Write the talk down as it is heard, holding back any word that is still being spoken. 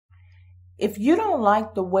If you don't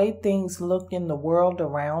like the way things look in the world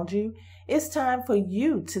around you, it's time for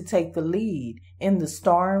you to take the lead in the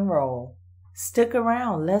starring role. Stick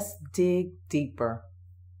around, let's dig deeper.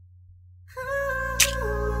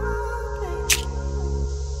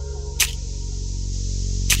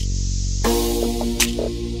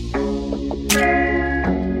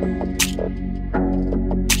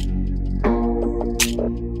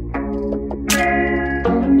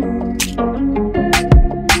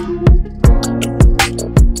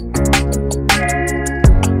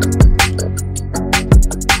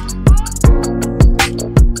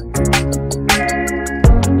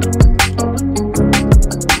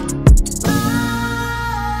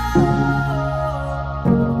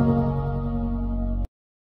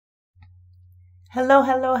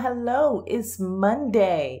 Hello. It's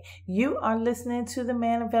Monday. You are listening to the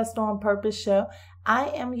Manifest on Purpose show. I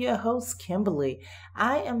am your host, Kimbaley.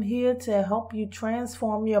 I am here to help you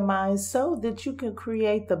transform your mind so that you can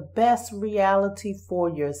create the best reality for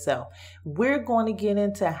yourself. We're going to get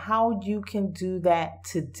into how you can do that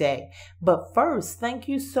today. But first, thank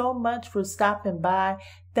you so much for stopping by.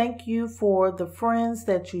 Thank you for the friends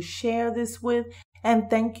that you share this with. And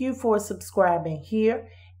thank you for subscribing here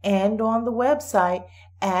and on the website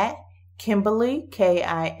at Kimbaley,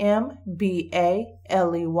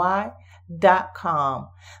 KIMBALEY.com.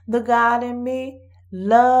 The God in me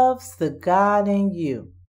loves the God in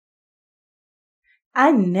you.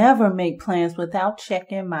 I never make plans without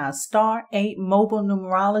checking my Star-8 mobile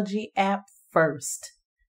numerology app first.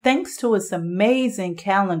 Thanks to its amazing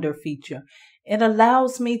calendar feature, it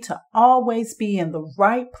allows me to always be in the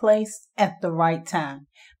right place at the right time.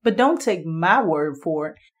 But don't take my word for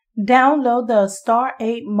it. Download the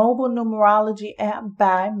Star-8 mobile numerology app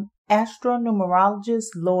by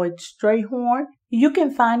Astro-Numerologist LLoyd Strayhorn. You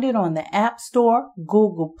can find it on the App Store,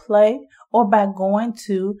 Google Play, or by going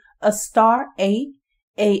to Astar8,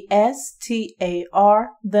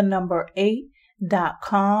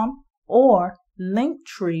 ASTAR8.com or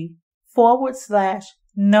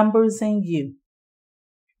Linktree/numbersandyou.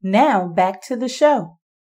 Now back to the show.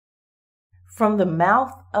 From the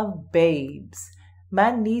mouth of babes, my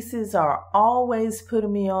nieces are always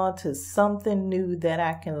putting me on to something new that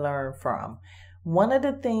I can learn from. One of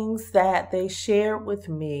the things that they shared with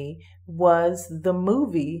me was the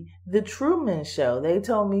movie, The Truman Show. They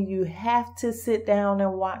told me you have to sit down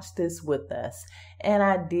and watch this with us. And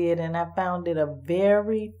I did, and I found it a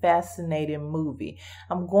very fascinating movie.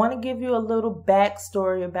 I'm going to give you a little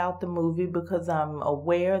backstory about the movie because I'm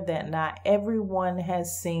aware that not everyone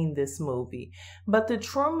has seen this movie. But The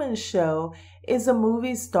Truman Show is a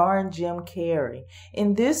movie starring Jim Carrey.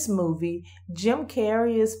 In this movie, Jim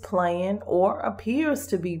Carrey is playing, or appears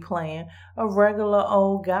to be playing, a regular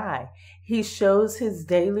old guy. He shows his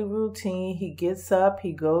daily routine. He gets up,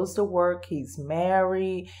 he goes to work, he's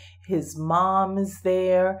married, his mom is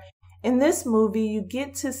there. In this movie, you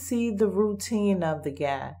get to see the routine of the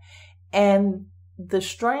guy. And the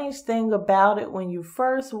strange thing about it when you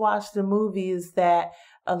first watch the movie is that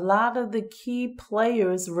a lot of the key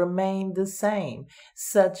players remain the same,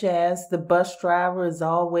 such as the bus driver is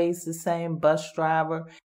always the same bus driver.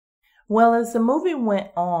 Well, as the movie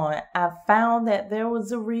went on, I found that there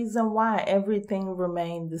was a reason why everything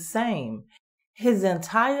remained the same. His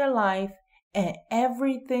entire life and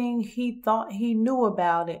everything he thought he knew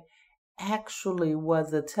about it actually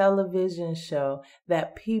was a television show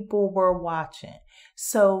that people were watching.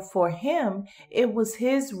 So for him, it was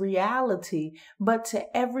his reality, but to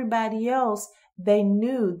everybody else, they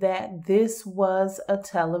knew that this was a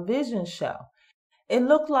television show. It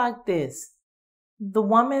looked like this. The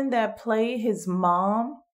woman that played his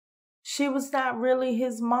mom, she was not really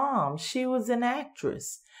his mom. She was an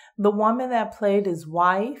actress. The woman that played his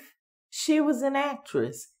wife, she was an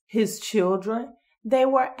actress. His children, they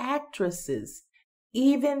were actresses.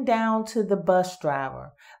 Even down to the bus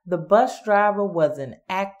driver. The bus driver was an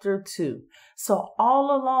actor too. So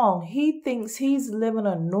all along, he thinks he's living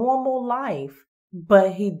a normal life,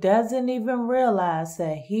 but he doesn't even realize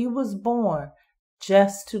that he was born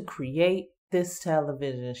just to create this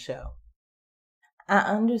television show. I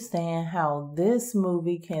understand how this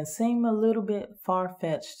movie can seem a little bit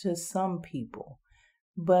far-fetched to some people,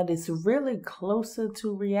 but it's really closer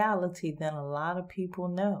to reality than a lot of people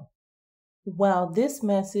know. While this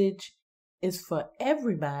message is for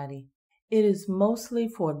everybody, it is mostly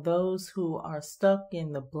for those who are stuck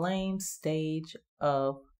in the blame stage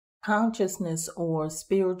of consciousness or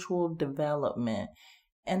spiritual development.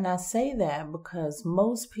 And I say that because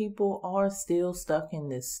most people are still stuck in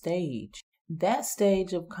this stage. That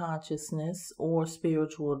stage of consciousness or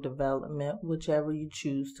spiritual development, whichever you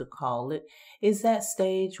choose to call it, is that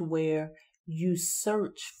stage where you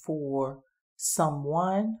search for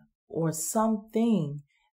someone or something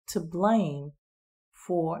to blame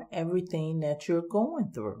for everything that you're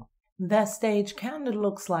going through. That stage kind of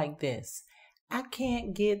looks like this. I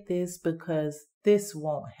can't get this because this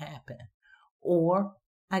won't happen. Or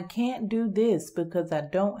I can't do this because I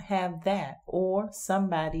don't have that, or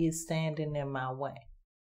somebody is standing in my way.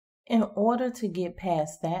 In order to get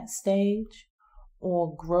past that stage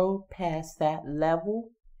or grow past that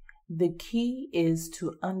level, the key is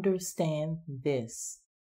to understand this.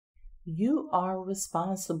 You are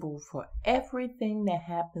responsible for everything that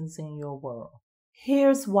happens in your world.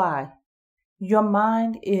 Here's why. Your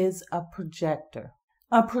mind is a projector.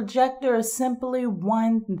 A projector is simply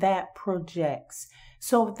one that projects.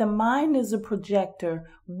 So if the mind is a projector,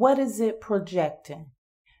 what is it projecting?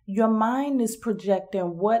 Your mind is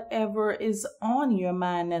projecting whatever is on your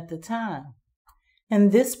mind at the time.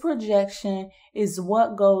 And this projection is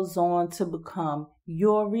what goes on to become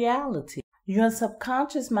your reality. Your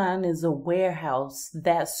subconscious mind is a warehouse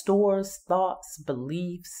that stores thoughts,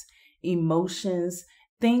 beliefs, emotions,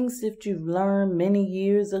 things that you've learned many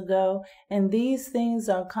years ago, and these things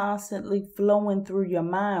are constantly flowing through your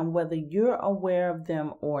mind, whether you're aware of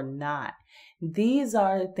them or not. These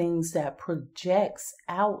are the things that projects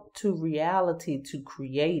out to reality to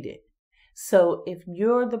create it. So if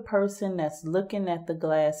you're the person that's looking at the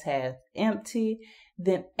glass half empty,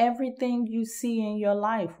 then everything you see in your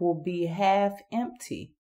life will be half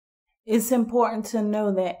empty. It's important to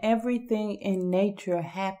know that everything in nature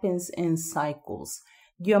happens in cycles.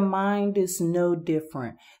 Your mind is no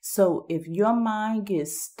different. So if your mind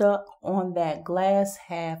gets stuck on that glass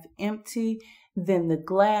half empty, then the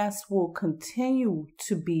glass will continue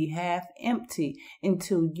to be half empty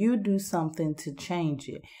until you do something to change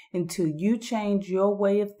it, until you change your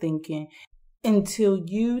way of thinking, until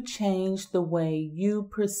you change the way you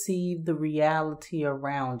perceive the reality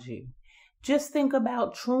around you. Just think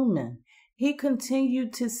about Truman. He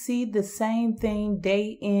continued to see the same thing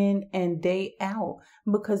day in and day out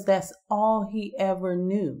because that's all he ever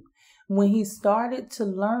knew. When he started to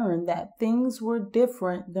learn that things were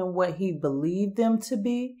different than what he believed them to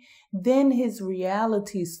be, then his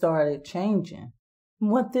reality started changing.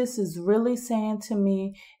 What this is really saying to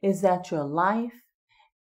me is that your life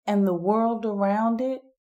and the world around it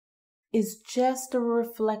is just a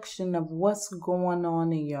reflection of what's going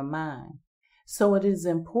on in your mind. So it is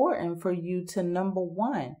important for you to, number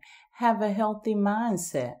one, have a healthy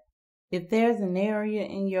mindset. If there's an area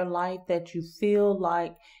in your life that you feel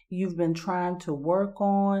like you've been trying to work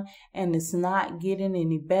on and it's not getting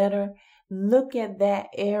any better, look at that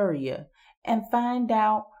area and find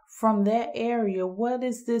out from that area, what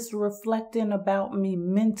is this reflecting about me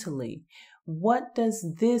mentally? What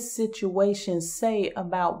does this situation say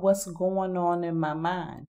about what's going on in my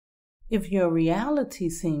mind? If your reality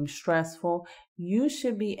seems stressful, you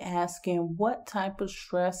should be asking what type of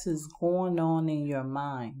stress is going on in your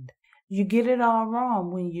mind. You get it all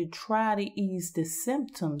wrong when you try to ease the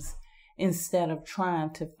symptoms instead of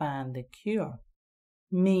trying to find the cure.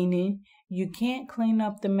 Meaning, you can't clean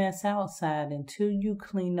up the mess outside until you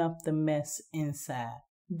clean up the mess inside.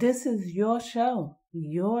 This is your show,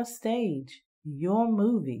 your stage, your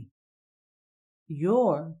movie.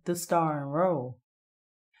 You're the star and role.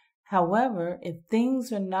 However, if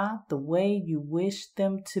things are not the way you wish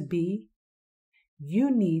them to be, you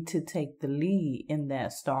need to take the lead in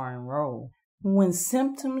that starring role. When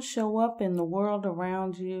symptoms show up in the world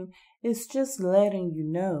around you, it's just letting you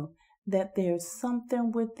know that there's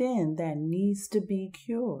something within that needs to be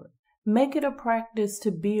cured. Make it a practice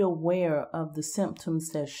to be aware of the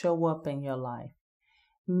symptoms that show up in your life.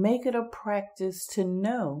 Make it a practice to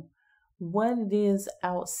know what it is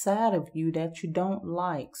outside of you that you don't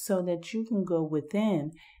like so that you can go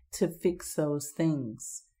within to fix those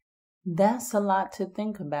things. That's a lot to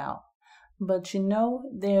think about. But you know,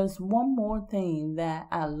 there's one more thing that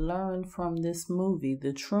I learned from this movie,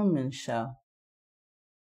 The Truman Show.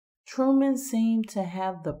 Truman seemed to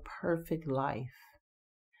have the perfect life.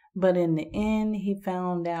 But in the end, he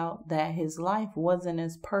found out that his life wasn't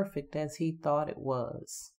as perfect as he thought it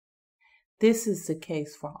was. This is the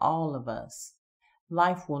case for all of us.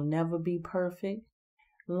 Life will never be perfect.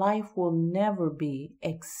 Life will never be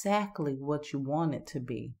exactly what you want it to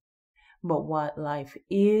be. But what life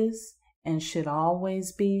is and should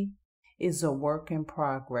always be is a work in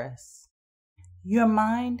progress. Your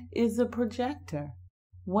mind is a projector.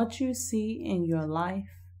 What you see in your life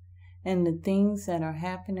and the things that are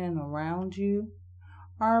happening around you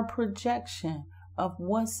are a projection of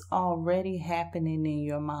what's already happening in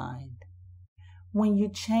your mind. When you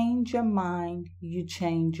change your mind, you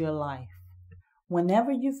change your life.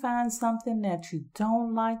 Whenever you find something that you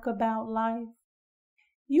don't like about life,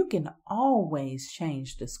 you can always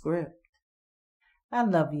change the script. I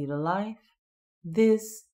love you to life.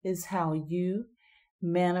 This is how you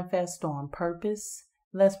manifest on purpose.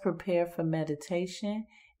 Let's prepare for meditation.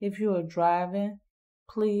 If you are driving,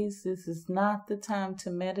 please, this is not the time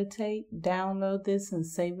to meditate. Download this and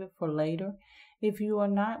save it for later. If you are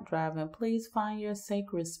not driving, please find your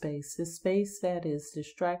sacred space, a space that is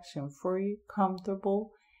distraction-free,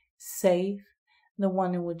 comfortable, safe, the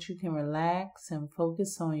one in which you can relax and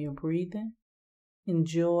focus on your breathing.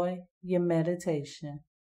 Enjoy your meditation.